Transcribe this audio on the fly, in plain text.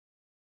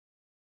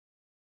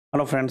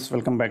Hello friends,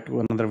 welcome back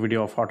to another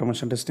video of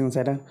Automation Testing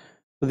Insider.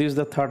 So this is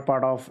the third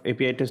part of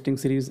API testing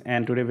series,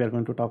 and today we are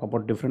going to talk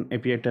about different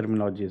API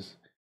terminologies.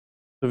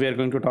 So we are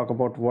going to talk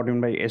about what do you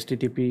mean by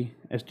HTTP,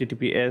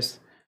 HTTPS,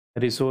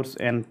 resource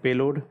and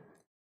payload.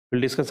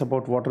 We'll discuss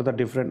about what are the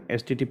different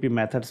HTTP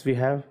methods we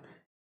have,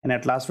 and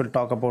at last we'll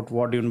talk about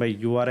what do you mean by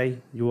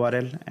URI,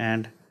 URL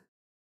and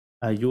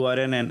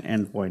URN and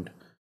endpoint.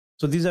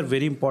 So these are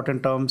very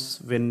important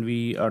terms when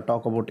we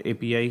talk about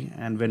API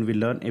and when we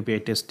learn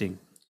API testing.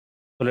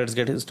 So let's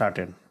get it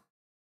started.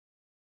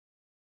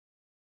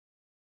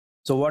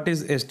 So what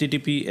is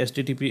HTTP,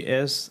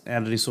 HTTPS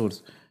and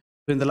resource?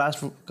 So in the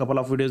last couple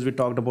of videos, we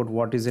talked about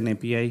what is an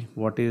API,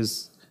 what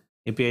is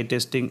API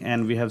testing,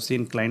 and we have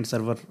seen client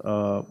server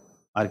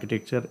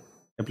architecture,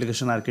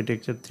 application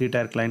architecture,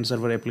 3-tier client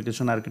server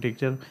application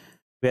architecture,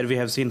 where we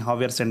have seen how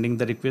we are sending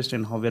the request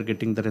and how we are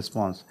getting the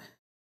response.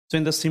 So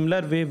in the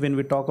similar way, when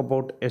we talk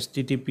about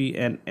HTTP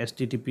and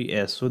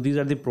HTTPS, so these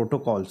are the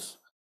protocols,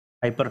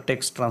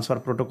 hypertext transfer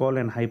protocol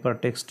and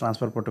hypertext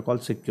transfer protocol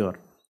secure.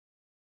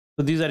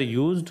 So these are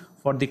used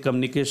for the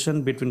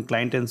communication between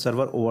client and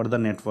server over the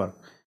network.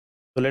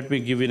 So let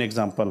me give you an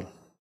example.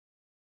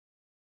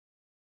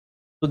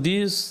 So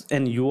this is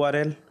an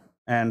URL,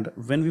 and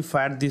when we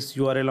fire this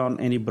URL on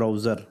any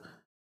browser,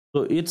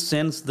 so it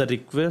sends the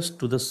request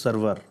to the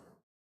server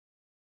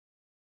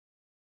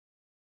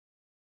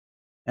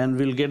and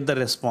we'll get the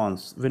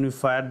response. When we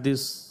fire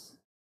this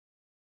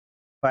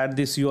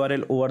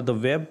URL over the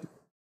web,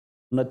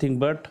 nothing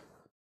but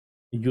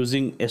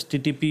using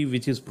HTTP,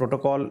 which is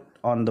protocol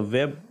on the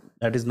web,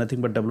 that is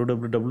nothing but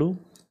www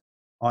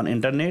on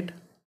internet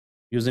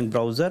using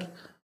browser.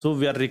 So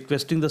we are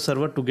requesting the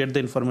server to get the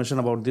information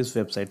about this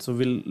website. So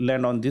we'll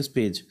land on this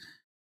page,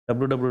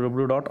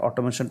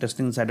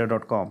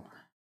 www.automationtestinginsider.com.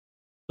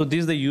 so this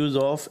is the use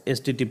of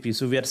HTTP.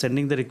 So we are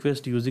sending the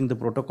request using the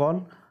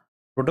protocol.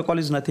 Protocol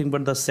is nothing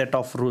but the set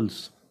of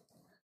rules.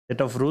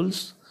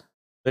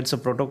 It's a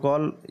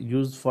protocol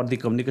used for the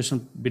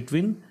communication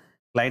between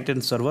client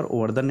and server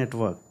over the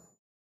network.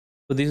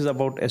 So this is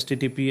about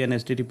HTTP and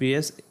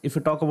HTTPS. If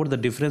you talk about the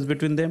difference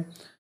between them,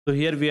 so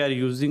here we are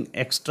using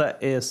extra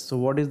S. So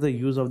what is the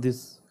use of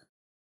this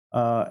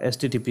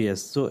HTTPS?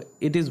 So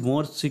it is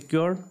more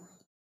secure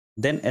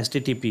than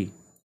HTTP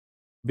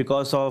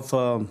because of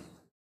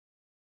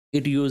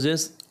it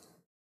uses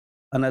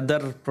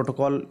another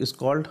protocol is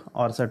called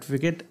or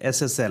certificate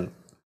SSL.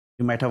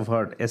 You might have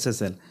heard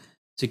SSL,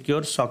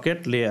 secure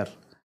socket layer.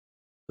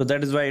 So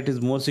that is why it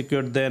is more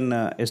secure than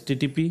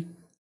HTTP,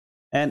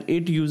 and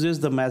it uses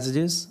the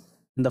messages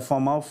in the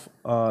form of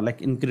like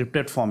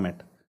encrypted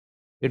format.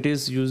 It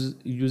is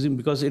using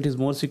because it is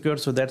more secure,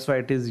 so that's why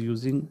it is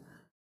using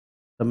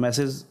the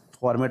message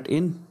format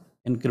in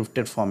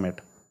encrypted format.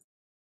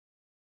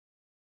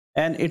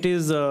 And it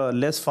is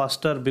less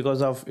faster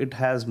because of it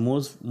has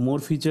more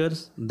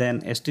features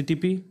than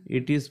HTTP.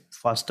 It is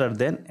faster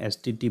than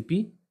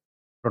HTTP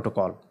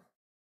protocol.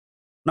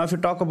 Now if you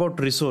talk about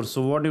resource,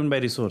 so what do you mean by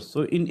resource?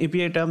 So in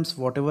API terms,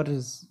 whatever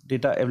is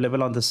data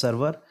available on the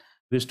server,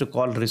 we used to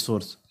call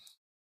resource.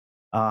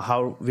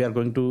 How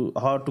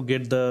to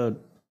get the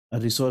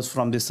resource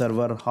from the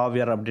server, how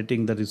we are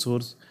updating the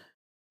resource.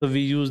 So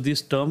we use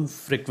this term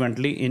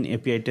frequently in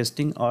API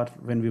testing or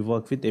when we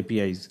work with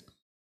APIs.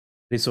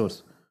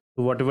 Resource,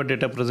 so whatever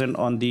data present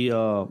on the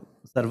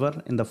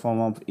server in the form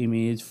of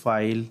image,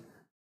 file,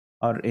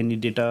 or any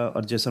data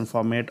or JSON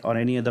format or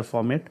any other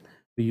format,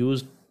 we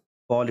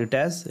call it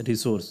as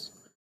resource.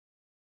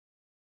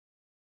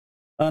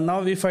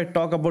 Now if I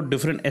talk about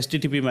different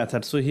HTTP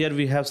methods, so here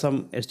we have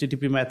some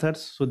HTTP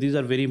methods. So these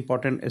are very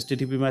important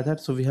HTTP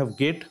methods. So we have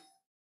get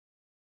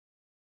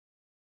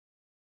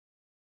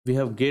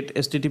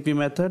HTTP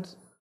methods.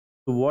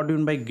 So what do you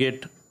mean by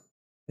get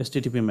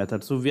HTTP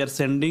method? So we are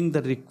sending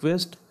the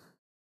request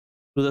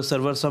to the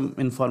server some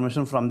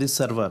information from this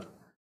server.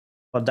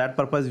 For that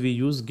purpose we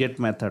use get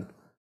method.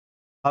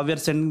 How we are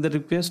sending the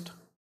request?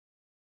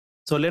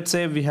 So let's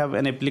say we have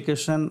an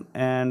application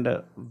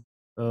and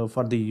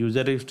for the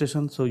user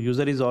registration, so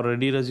user is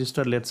already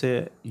registered, let's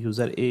say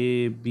user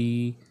A,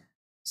 B,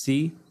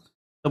 C.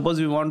 Suppose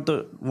we want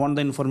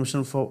the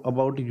information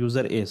about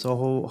user A.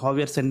 So how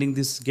we are sending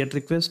this get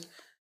request?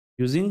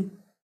 Using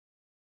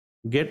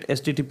get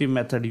HTTP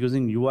method,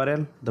 using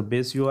URL, the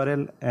base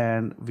URL,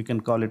 and we can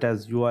call it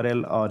as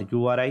URL or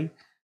URI.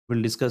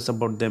 We'll discuss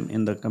about them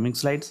in the coming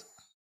slides.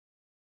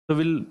 So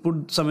we'll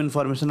put some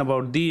information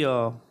about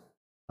the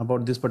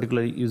about this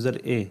particular user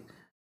A,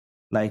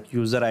 like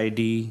user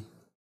ID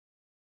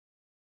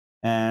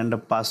and a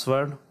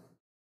password,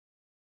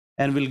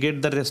 and we'll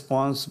get the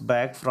response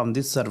back from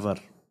this server.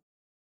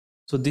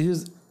 So this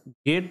is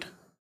get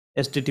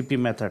HTTP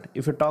method.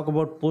 If you talk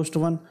about post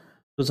one,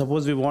 so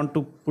suppose we want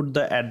to put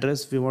the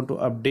address, we want to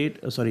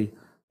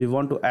we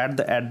want to add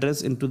the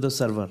address into the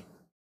server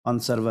on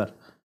server.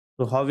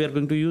 So how we are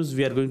going to use?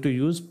 We are going to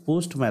use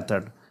post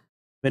method.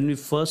 When we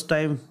first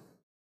time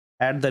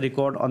add the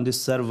record on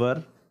this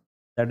server,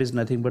 that is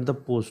nothing but the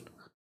post.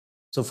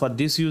 So for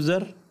this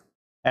user,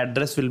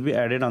 address will be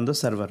added on the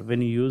server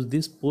when you use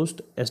this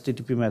post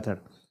HTTP method.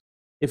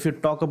 If you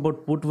talk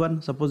about put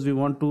one, suppose we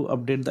want to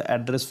update the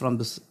address from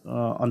this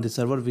on the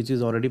server which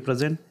is already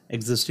present,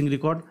 existing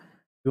record,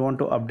 we want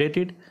to update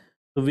it,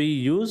 so we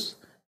use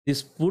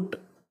this put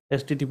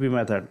HTTP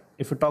method.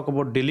 If you talk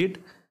about delete,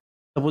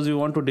 suppose we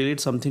want to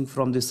delete something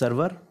from the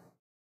server,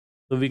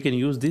 so we can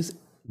use this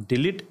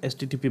delete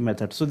HTTP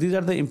method. So these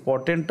are the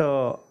important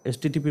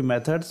HTTP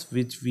methods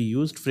which we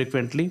used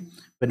frequently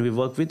when we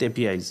work with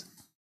APIs.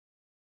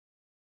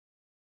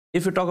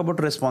 If you talk about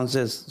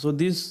responses, so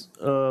this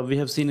we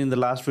have seen in the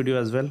last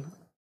video as well.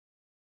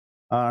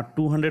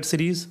 200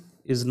 series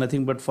is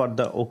nothing but for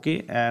the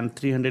OK, and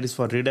 300 is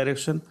for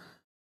redirection,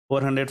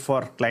 400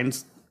 for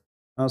client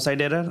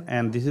side error,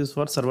 and this is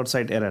for server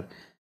side error.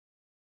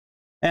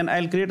 And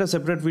I'll create a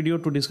separate video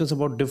to discuss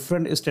about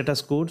different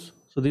status codes.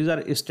 So these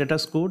are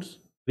status codes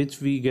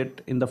which we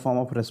get in the form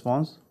of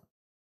response,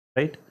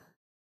 right?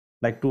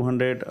 Like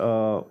 200,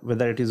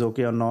 whether it is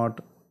okay or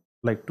not,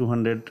 like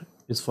 200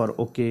 is for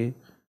okay,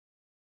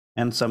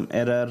 and some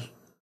error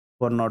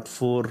for not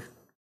 4,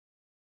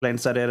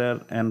 client side error,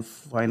 and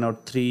why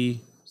not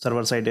 3,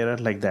 server side error,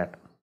 like that.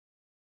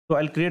 So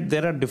I'll create,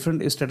 there are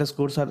different status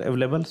codes are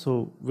available,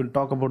 so we'll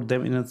talk about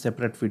them in a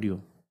separate video,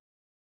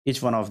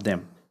 each one of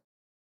them.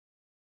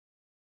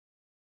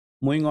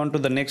 Moving on to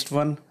the next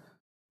one,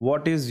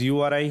 what is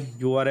URI,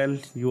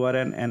 URL,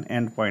 URN, and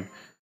endpoint?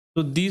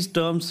 So these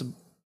terms,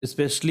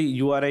 especially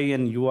URI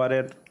and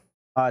URL,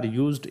 are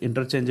used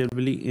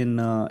interchangeably in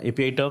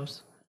API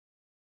terms.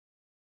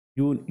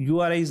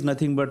 URI is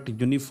nothing but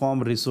uniform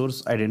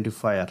resource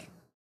identifier,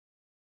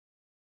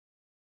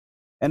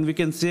 and we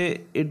can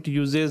say it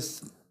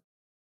uses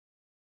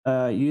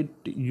either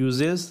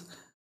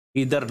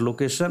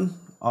location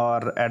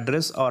or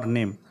address or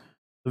name.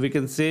 So we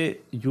can say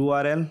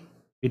URL,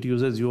 it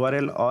uses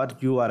URL or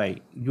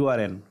URI,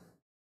 URN,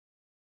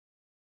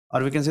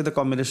 or we can say the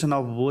combination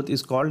of both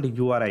is called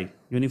URI,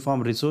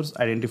 uniform resource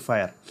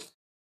identifier.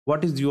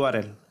 What is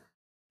URL?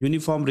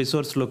 Uniform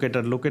resource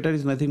locator. Locator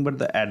is nothing but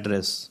the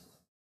address.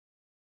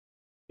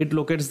 It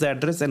locates the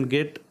address and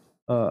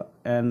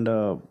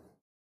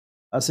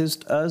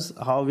assist us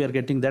how we are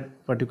getting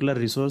that particular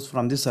resource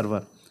from the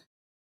server.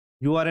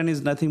 URN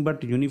is nothing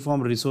but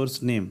uniform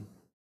resource name.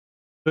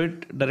 So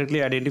it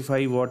directly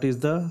identify what is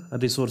the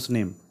resource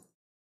name.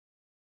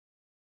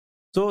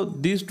 So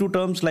these two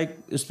terms, like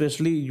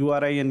especially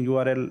URI and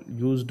URL,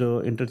 used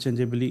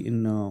interchangeably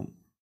in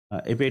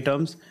API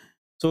terms.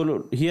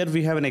 So here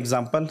we have an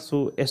example.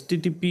 So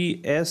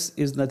HTTPS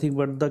is nothing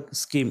but the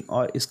scheme,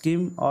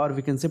 or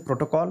we can say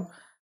protocol.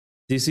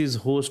 This is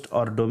host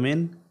or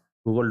domain,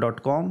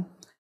 google.com,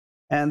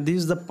 and this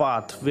is the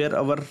path where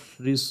our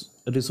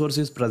resource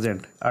is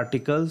present,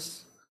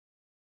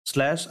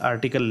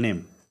 articles/article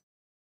name.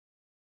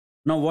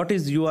 Now what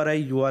is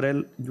URI,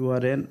 URL,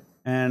 URN,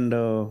 and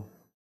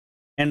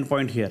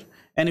endpoint here?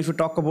 And if you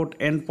talk about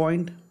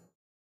endpoint,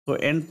 so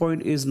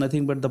endpoint is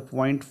nothing but the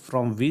point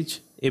from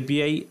which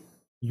API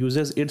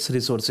uses its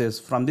resources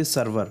from the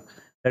server.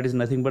 That is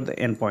nothing but the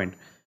endpoint.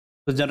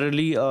 So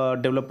generally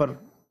developer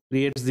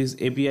creates this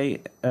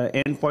API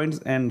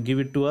endpoints and give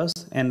it to us,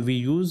 and we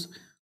use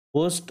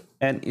host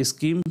and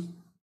scheme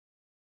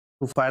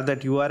to fire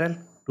that URL,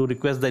 to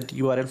request that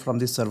URL from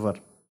the server,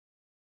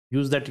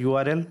 use that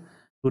URL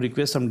to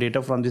request some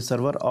data from the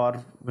server,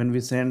 or when we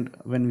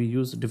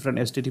use different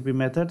HTTP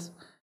methods,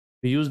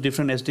 we use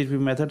different HTTP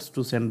methods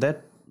to send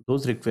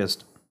those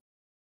requests.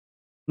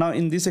 Now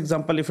in this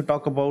example, if you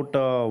talk about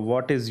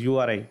what is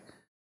URI,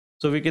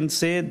 so we can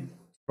say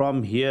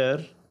from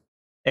here,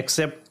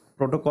 except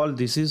protocol,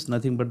 this is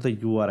nothing but the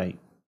URI.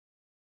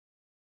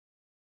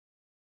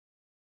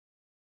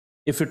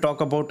 If you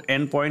talk about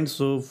endpoint,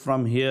 so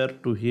from here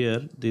to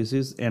here, this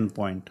is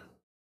endpoint.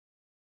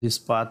 This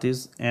path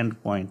is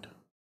endpoint.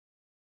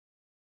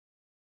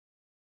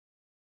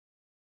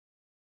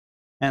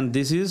 And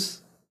this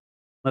is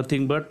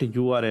nothing but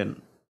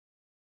URN.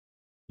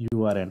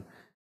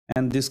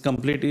 And this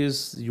complete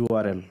is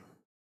URL.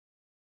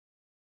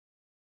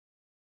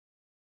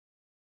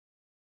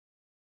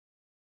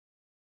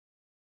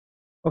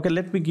 Okay,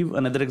 let me give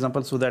another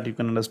example so that you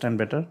can understand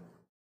better.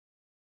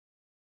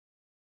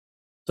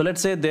 So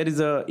let's say there is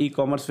a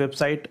e-commerce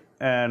website,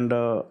 and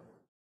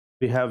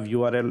we have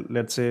URL.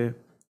 Let's say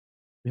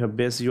we have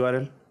base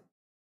URL,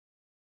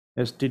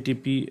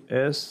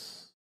 HTTPS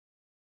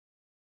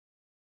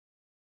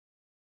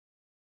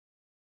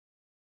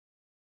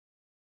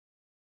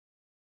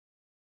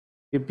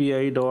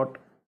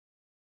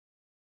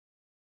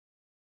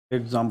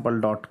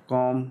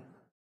api.example.com,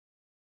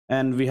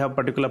 and we have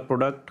particular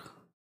product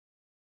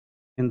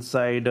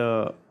inside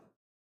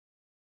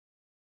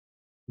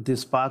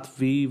this path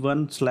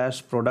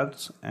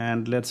v1/products,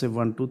 and let's say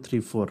 1 2 3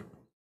 4.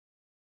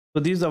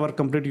 So this is our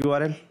complete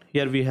URL.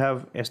 Here we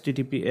have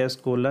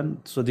HTTPS:/.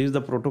 So this is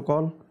the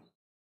protocol,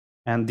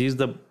 and this is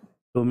the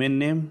domain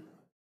name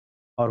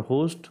or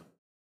host,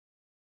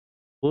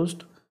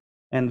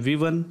 and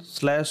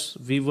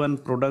v1/v1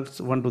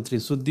 products 1 2 3.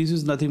 So this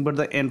is nothing but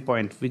the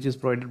endpoint which is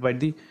provided by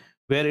the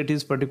where it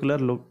is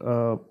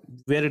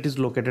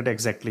located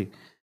exactly,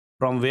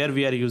 from where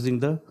we are using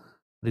the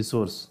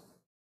resource.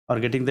 or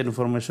getting the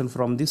information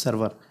from the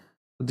server.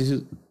 So this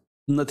is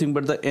nothing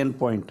but the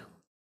endpoint.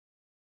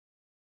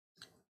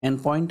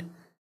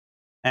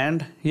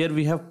 And here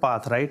we have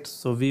path, right?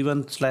 So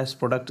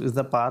v1/product is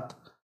the path,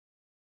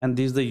 and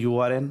this is the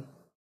URN,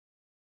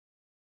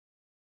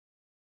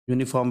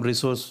 uniform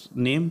resource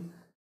name.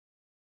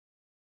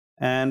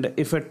 And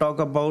if I talk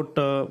about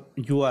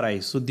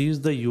URI, so this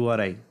is the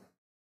URI,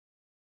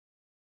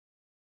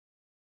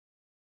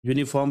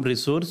 uniform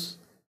resource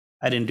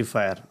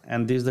identifier,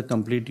 and this is the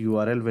complete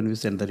URL when we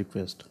send the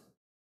request.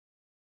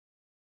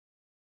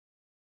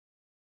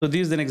 So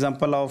this is an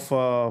example of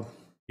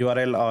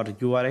URL or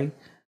URI.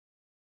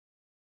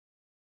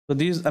 So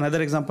this is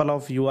another example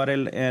of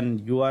URL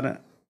and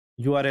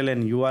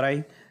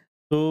URI.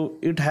 So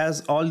it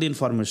has all the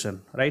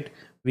information, right?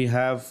 We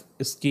have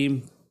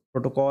scheme,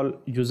 protocol,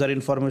 user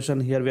information.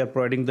 Here we are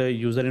providing the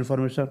user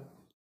information,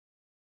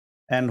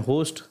 and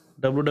host,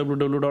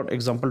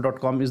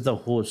 www.example.com is the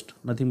host,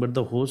 nothing but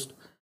the host.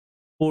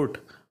 Port,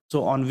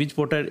 so on which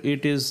port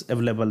it is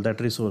available,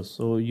 that resource.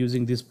 So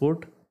using this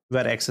port we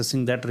are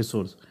accessing that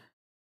resource.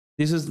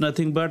 This is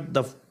nothing but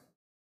the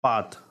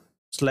path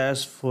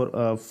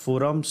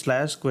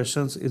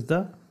 /forum/questions is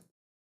the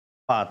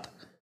path.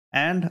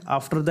 And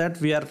after that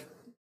we are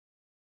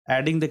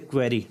adding the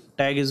query,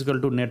 tag is equal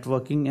to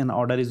networking and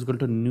order is equal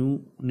to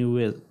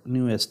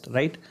newest,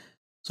 right?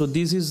 So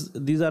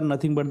these are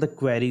nothing but the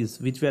queries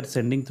which we are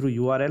sending through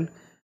URL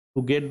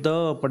to get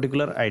the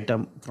particular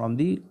item from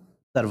the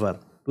server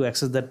to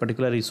access that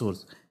particular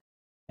resource.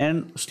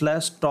 And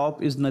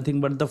 /top is nothing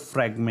but the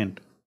fragment.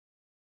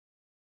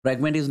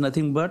 Fragment is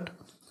nothing but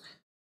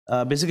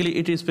basically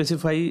it is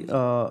specify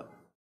a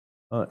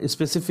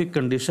specific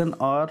condition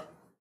or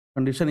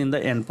condition in the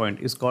endpoint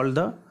is called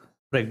the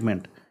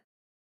fragment.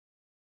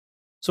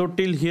 So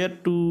till here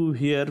to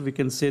here we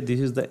can say this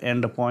is the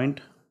endpoint,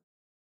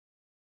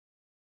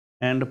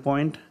 and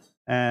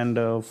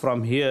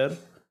from here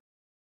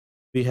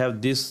we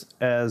have this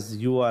as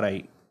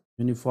URI,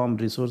 uniform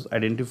resource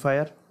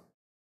identifier,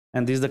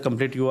 and this is the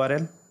complete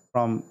URL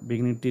from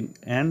beginning to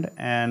end.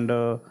 And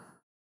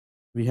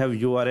we have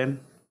URN,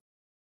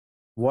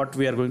 what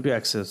we are going to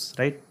access,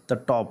 right? The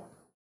top.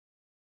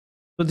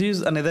 So this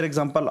is another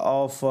example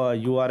of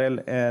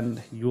URL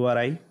and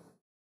URI.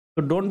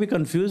 So don't be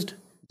confused.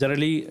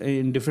 Generally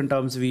in different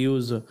terms we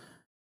use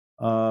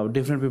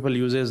different people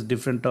uses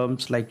different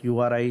terms like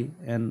URI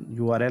and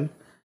URL,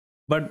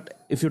 but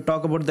if you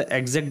talk about the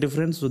exact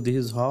difference, so this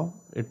is how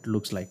it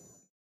looks like.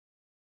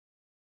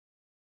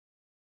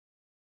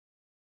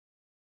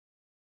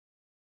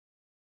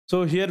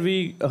 So here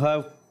we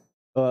have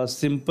a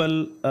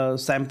simple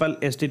sample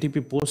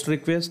HTTP post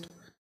request,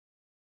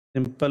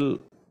 simple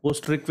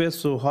post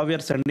request. So how we are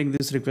sending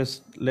this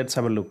request, let's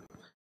have a look.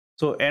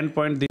 So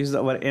endpoint, this is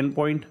our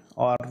endpoint,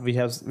 or we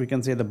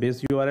can say the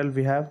base URL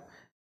we have.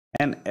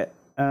 And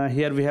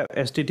here we have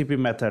HTTP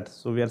method,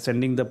 so we are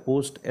sending the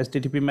post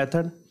HTTP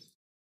method,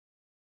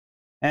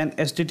 and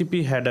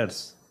HTTP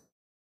headers.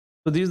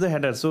 So this is the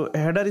header. So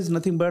header is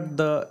nothing but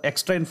the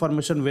extra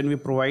information when we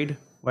provide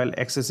while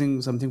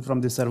accessing something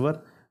from the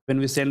server. When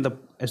we send the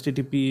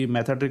HTTP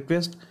method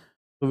request,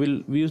 so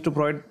we used to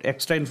provide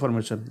extra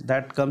information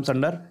that comes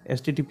under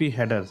HTTP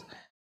headers,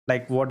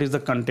 like what is the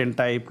content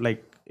type,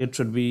 like it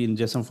should be in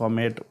JSON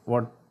format,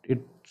 what it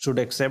should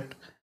accept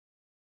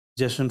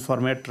JSON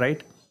format,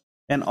 right?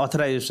 And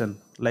authorization,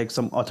 like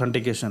some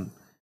authentication.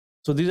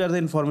 So these are the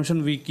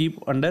information we keep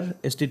under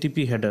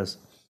HTTP headers.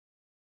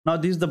 Now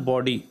this is the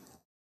body.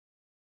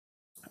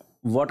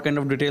 What kind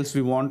of details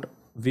we want,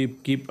 we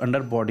keep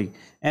under body.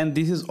 And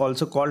this is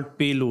also called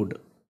payload.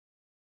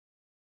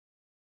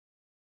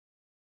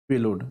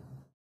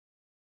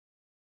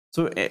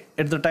 So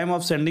at the time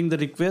of sending the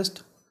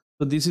request,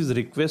 so this is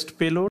request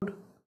payload,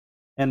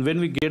 and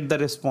when we get the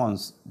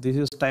response, this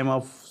is time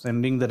of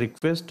sending the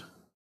request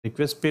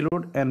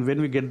payload, and when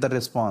we get the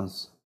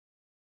response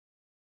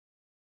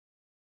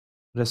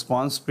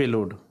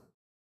payload.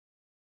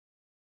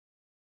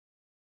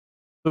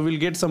 So we'll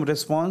get some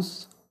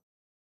response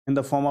in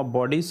the form of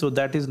body, so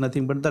that is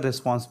nothing but the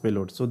response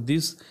payload. So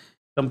this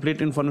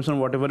complete information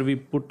whatever we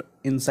put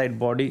inside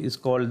body is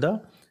called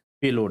the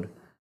payload.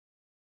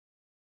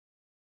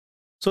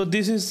 So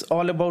this is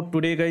all about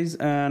today, guys,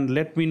 and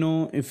let me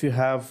know if you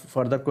have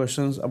further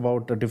questions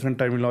about the different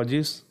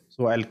terminologies,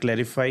 so I'll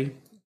clarify.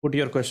 Put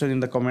your question in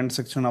the comment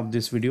section of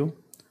this video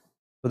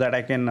so that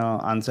I can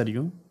answer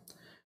you.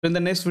 So in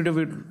the next video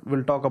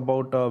we'll talk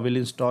about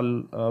we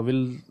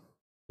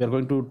are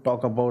going to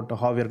talk about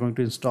how we are going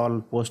to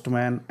install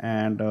Postman,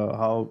 and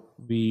how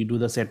we do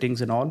the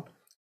settings and all,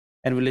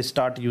 and we'll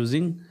start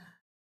using